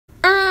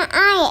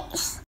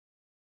Yes.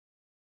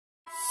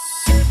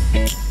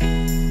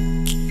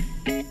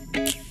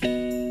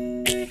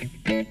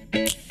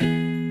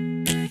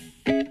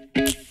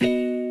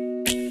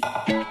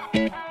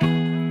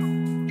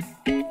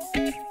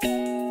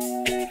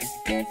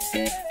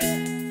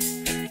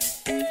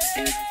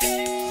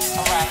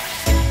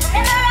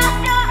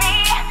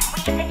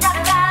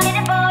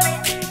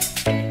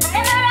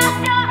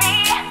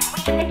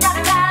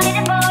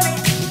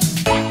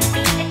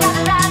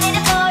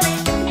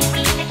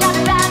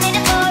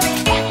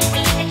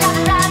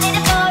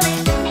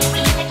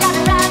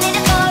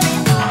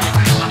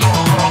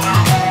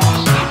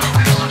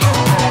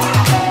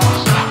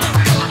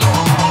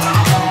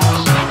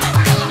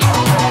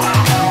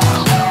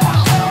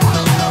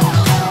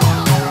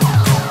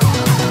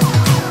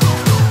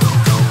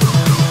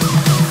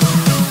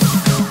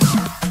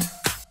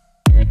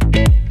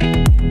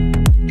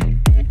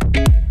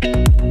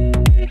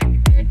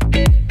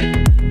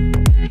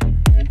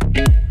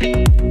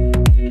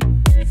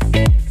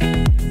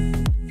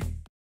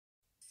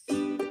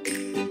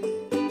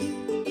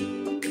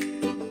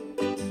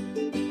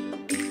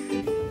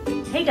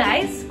 Hey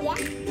guys,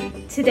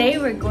 today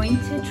we're going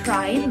to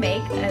try and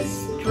make a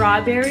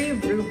strawberry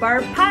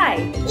rhubarb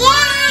pie. Yeah!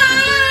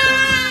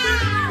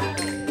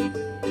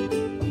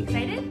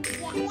 Excited?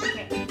 Yeah.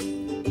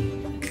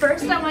 Okay.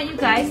 First, I want you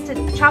guys to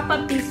chop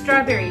up these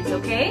strawberries,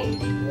 okay?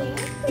 Yes.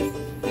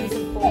 Here's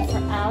a bowl for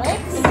Alex.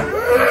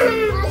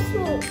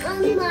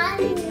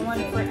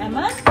 One for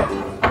Emma.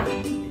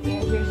 And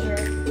here's your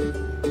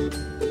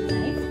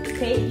knife.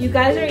 Okay, you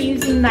guys are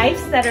using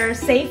knives that are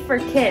safe for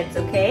kids,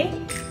 okay?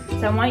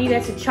 So I want you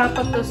guys to chop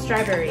up those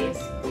strawberries.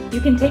 You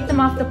can take them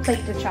off the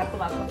plate to chop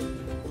them up.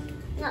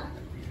 No.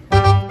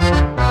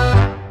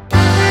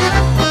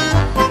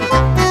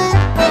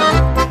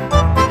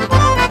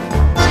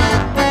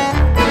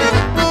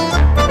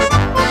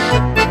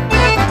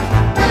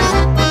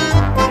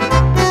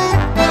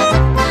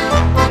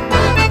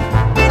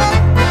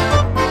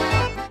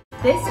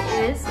 This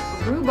is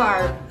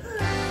rhubarb.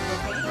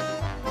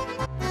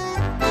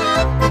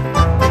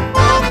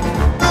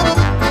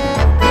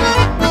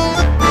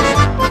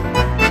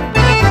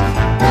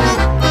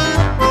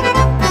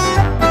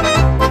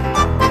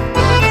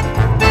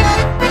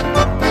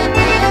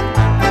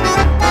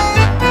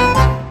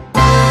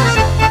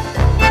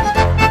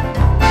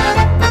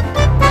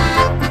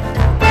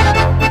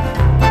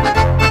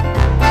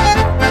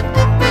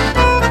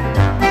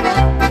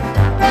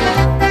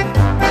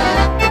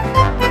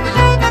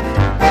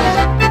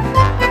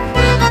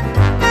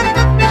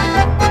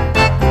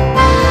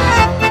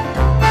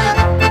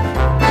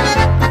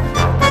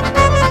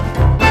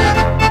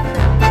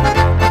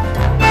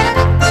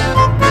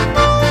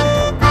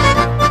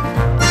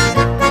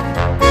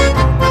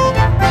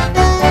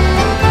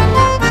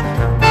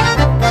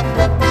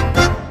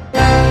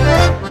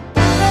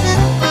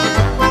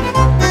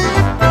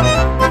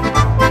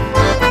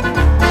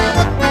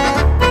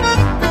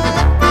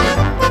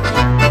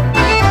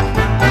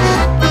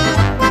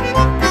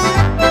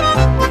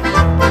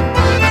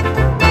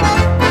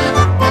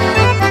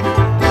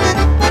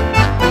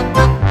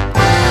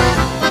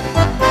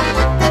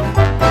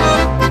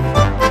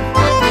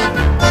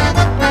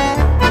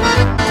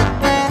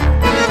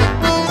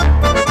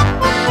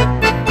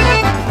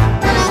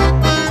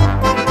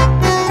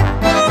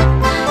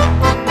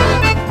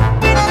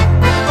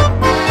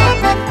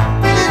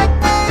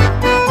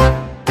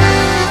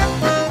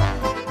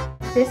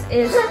 This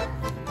is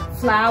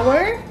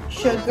flour,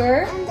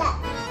 sugar,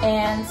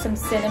 and some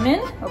cinnamon.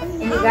 Okay.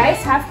 And you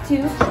guys have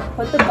to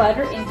put the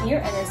butter in here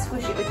and then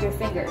squish it with your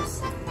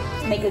fingers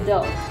to make a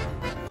dough.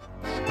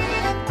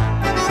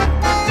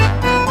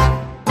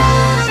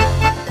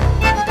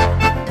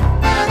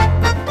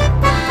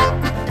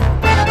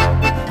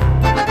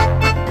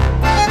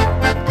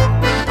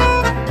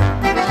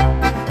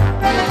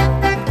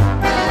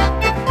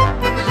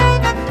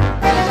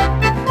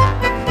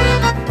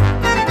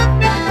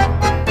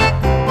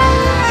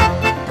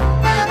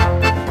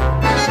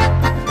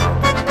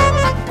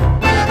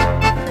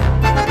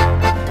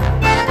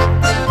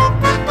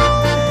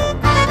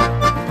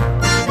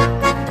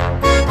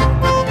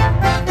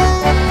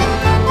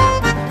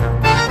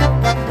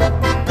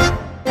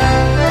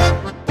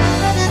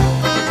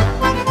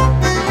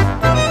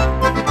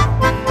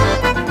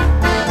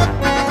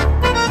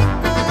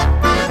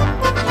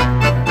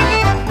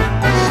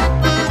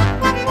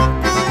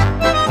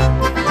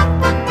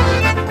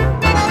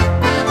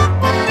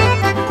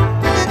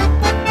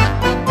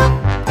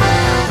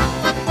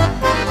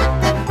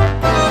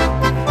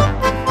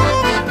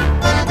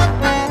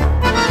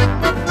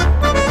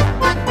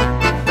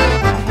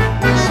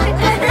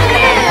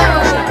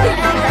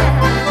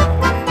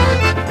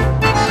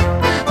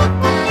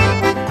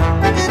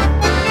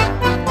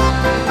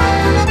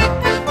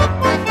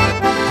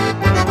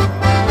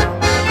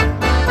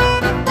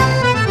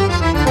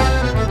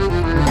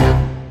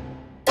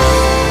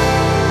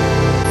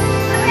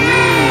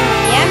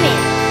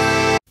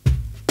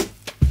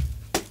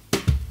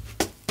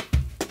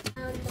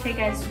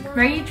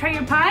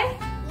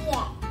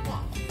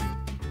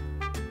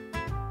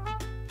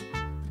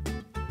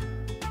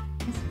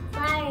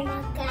 Bye,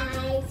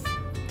 guys.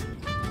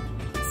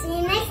 See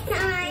you next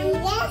time.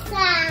 Yes,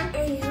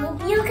 and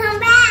hope you come.